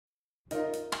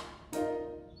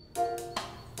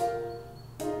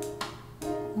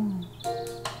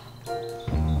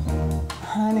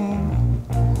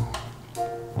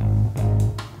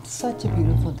such a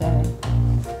beautiful day.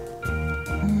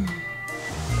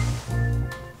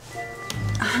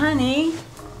 Honey,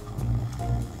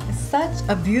 it's such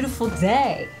a beautiful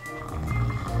day.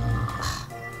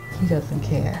 He doesn't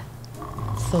care.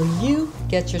 So you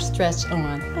get your stretch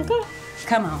on. Okay.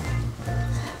 Come on.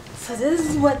 So this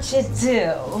is what you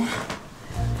do.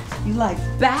 You lie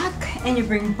back and you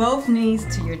bring both knees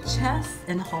to your chest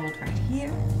and hold right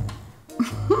here.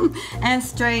 And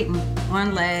straighten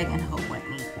one leg and hold one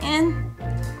knee in.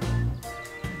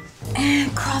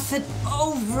 And cross it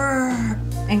over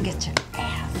and get your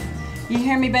ass. You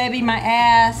hear me, baby? My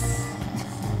ass.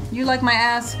 You like my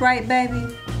ass, right,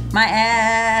 baby? My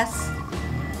ass.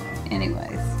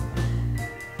 Anyways,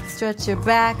 stretch your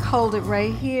back, hold it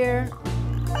right here.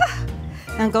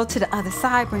 And go to the other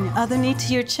side, bring your other knee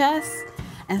to your chest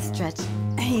and stretch.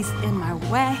 He's in my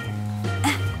way.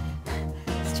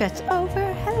 Stretch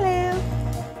over, hello.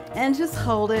 And just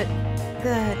hold it,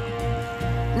 good.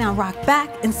 Now rock back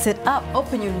and sit up,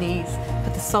 open your knees,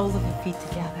 put the soles of your feet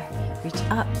together. Reach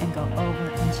up and go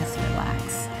over and just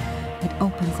relax. It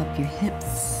opens up your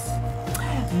hips.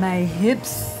 My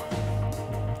hips.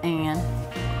 And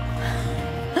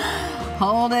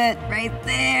hold it right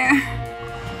there.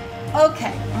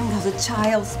 Okay, and go to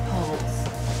child's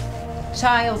pose.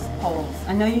 Child's pose.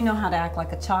 I know you know how to act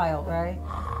like a child, right?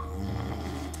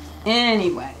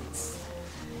 Anyways,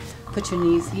 put your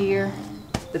knees here.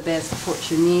 The bed supports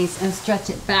your knees and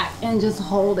stretch it back and just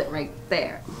hold it right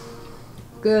there.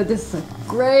 Good, this is a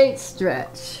great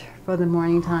stretch for the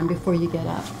morning time before you get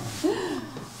up.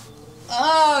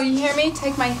 Oh, you hear me?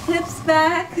 Take my hips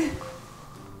back.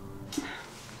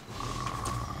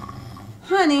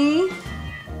 Honey,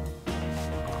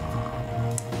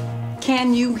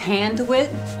 can you handle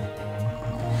it?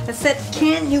 I said,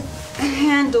 can you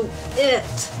handle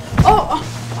it? Oh.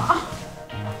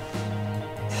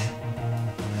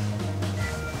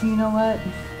 You know what?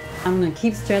 I'm gonna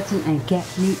keep stretching and get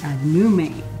me a new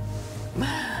man.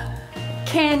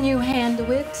 Can you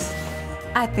handle it?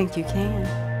 I think you can.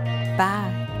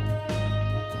 Bye.